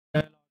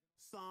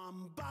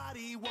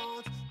Somebody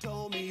once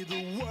told me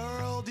the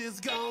world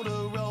is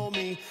gonna roll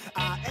me.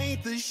 I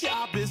ain't the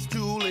sharpest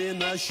tool in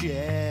the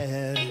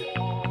shed.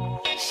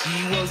 She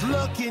was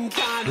looking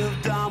kind of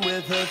dumb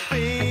with her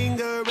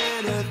finger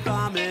and her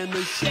thumb in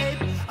the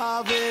shape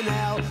of an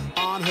L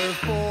on her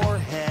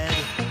forehead.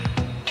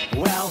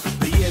 Well,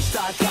 the years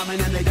start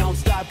coming and they don't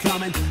stop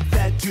coming.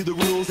 Fed to the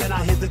rules and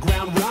I hit the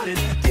ground running.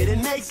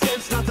 Didn't make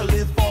sense not to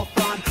live for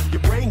fun.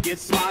 Your brain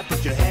gets smart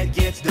but your head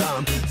gets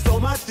dumb. So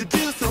much to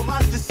do, so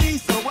much to see.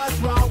 So what's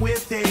wrong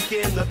with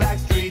taking the back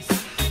streets?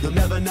 You'll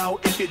never know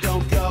if you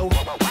don't go.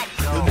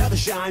 You'll never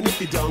shine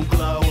if you don't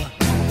glow.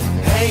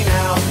 Hey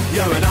now,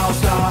 you're an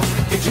all-star.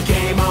 Get your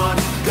game on,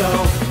 go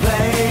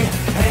play.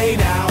 Hey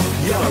now,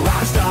 you're a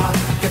rock star.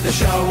 Get the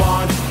show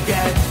on,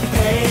 get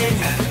paid.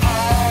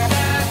 All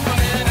that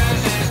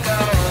glitters is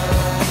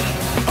gold.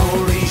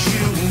 Only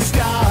shooting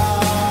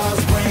stars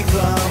break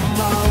the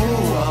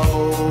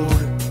mold.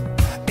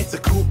 It's a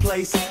cool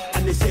place,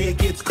 and they say it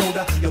gets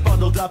colder. You're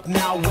bundled up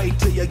now, wait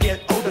till you get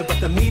older. But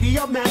the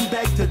media men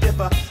beg to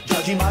differ,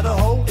 judging by the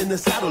hole in the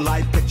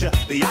satellite picture.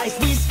 The ice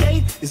we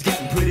skate is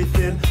getting pretty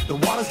thin. The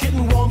water's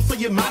getting warm, so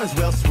you might as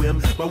well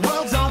swim. My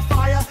world's on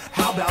fire,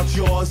 how about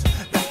yours?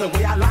 That's the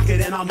way I like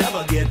it, and I'll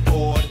never get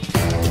bored.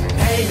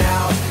 Hey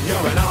now,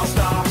 you're an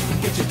all-star.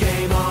 Get your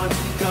game on,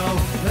 go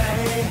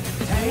play.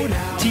 Hey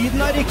now.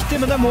 Tiden er riktig,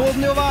 men det må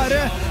den jo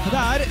være. Det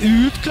er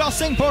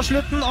utklassing på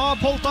slutten av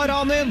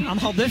Poltoranin. Han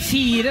hadde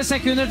 4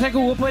 sekunder til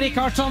gode på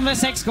Rickardsson ved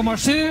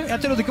 6,7.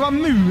 Jeg trodde ikke det var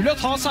mulig å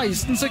ta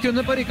 16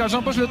 sekunder på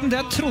Rickardsson på slutten.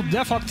 Det trodde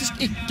jeg faktisk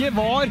ikke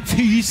var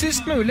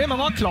fysisk mulig, men han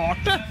har klart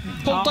det,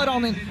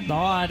 Poltoranin. Ja,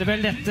 da er det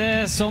vel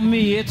dette som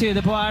mye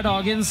tyder på er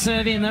dagens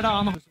vinner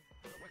da.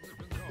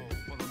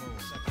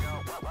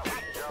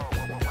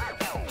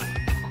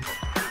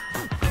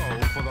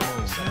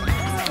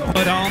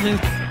 Poltoranin.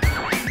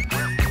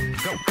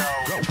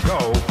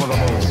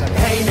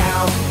 Hey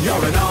now,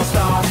 you're an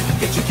all-star.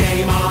 Get your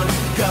game on,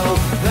 go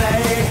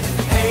play.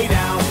 Hey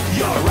now,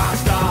 you're a rock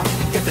star.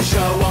 Get the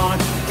show on,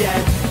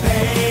 get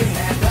paid.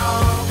 And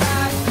all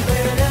that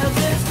glitters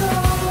is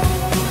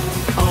gold.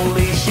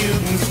 Only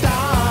shooting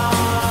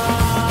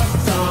stars.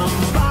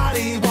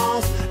 Somebody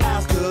once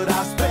asked, could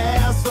I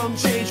spare some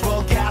change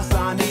for gas?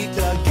 I need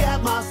to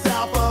get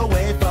myself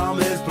away from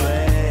this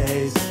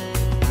place.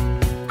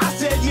 I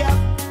said, yep,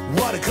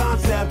 what a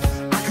concept.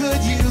 I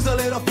could use a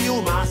little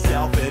fuel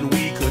myself, and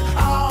we could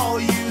all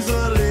use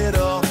a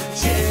little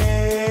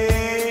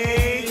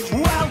change.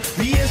 Well,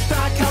 the years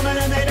start coming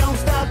and they don't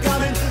stop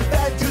coming.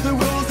 Fed to the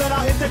rules and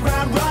I'll hit the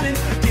ground running.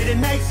 Didn't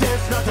make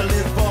sense not to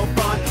live for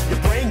fun.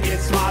 Your brain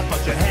gets smart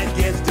but your head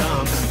gets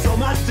dumb. So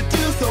much to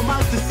do, so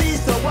much to see.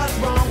 So what's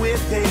wrong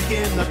with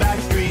taking the back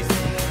streets?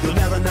 You'll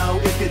never know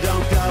if you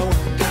don't go.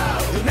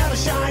 You'll never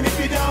shine if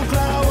you don't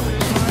glow.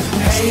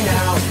 Hey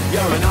now,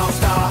 you're an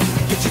all-star.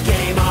 Get your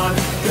game on,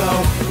 go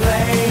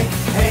play.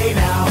 Hey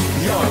now,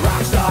 you're a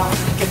rock star.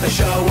 Get the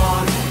show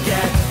on,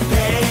 get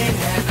paid.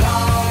 And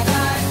all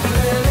that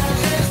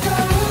glitters is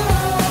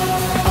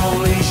gold.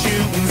 Only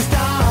shooting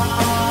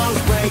stars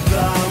break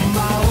the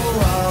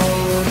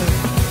mold.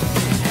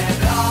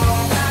 And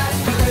all that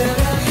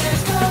glitters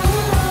is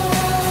gold.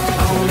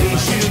 Only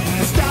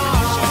shooting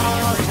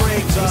stars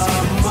break the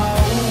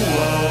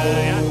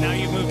mold. Now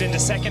you've moved into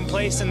second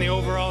place in the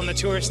overall in the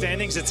tour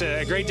standings. It's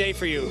a great day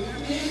for you.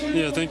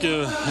 Yeah, thank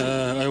you.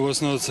 I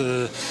was not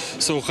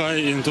so high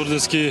in Tour de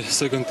Ski.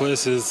 Second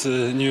place is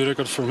a new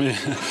record for me.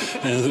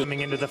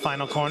 Coming into the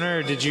final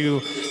corner, did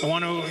you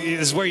want to?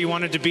 Is where you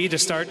wanted to be to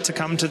start to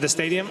come to the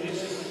stadium?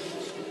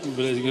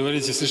 Блядь,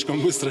 говорите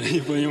слишком быстро,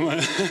 не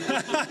понимаю.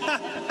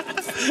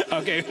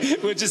 Okay,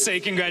 we'll just say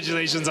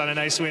congratulations on a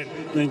nice win.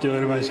 Thank you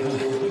very much.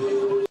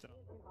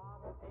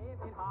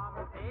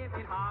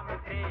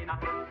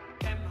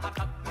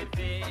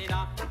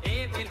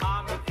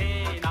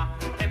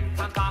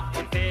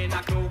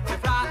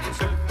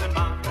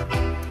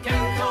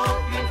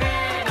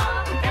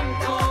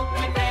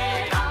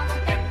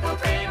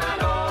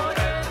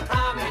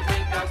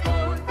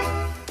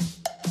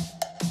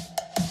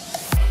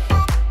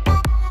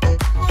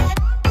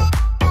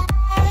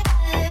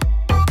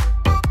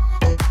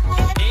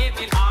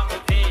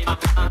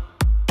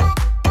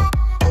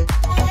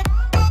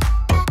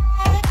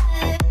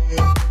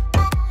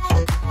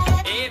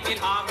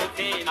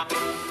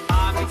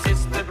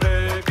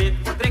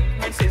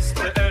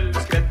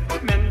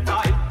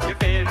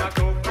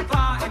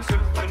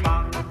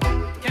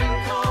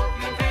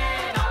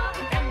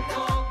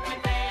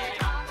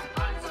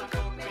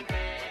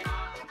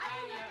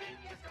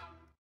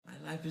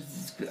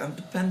 I'm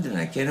dependent.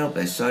 I can't help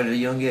it. I started at a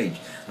young age.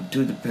 I'm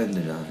too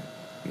dependent on it,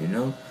 you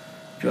know?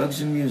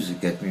 Drugs and music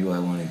get me where I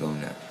want to go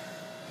now.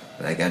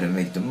 But I gotta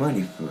make the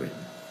money for it.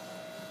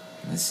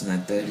 And it's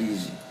not that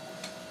easy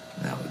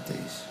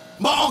nowadays.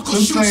 My uncle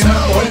shoots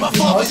heroin, my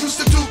father used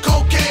to do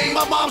cocaine.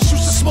 My mom used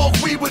to smoke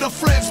weed with her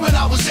friends when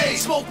I was 8.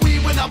 Smoked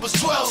weed when I was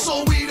 12,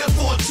 sold weed at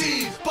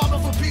 14. Bombing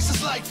for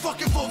pieces like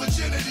fucking for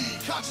virginity.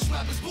 Conscious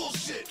rappers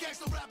bullshit,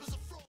 gangsta rappers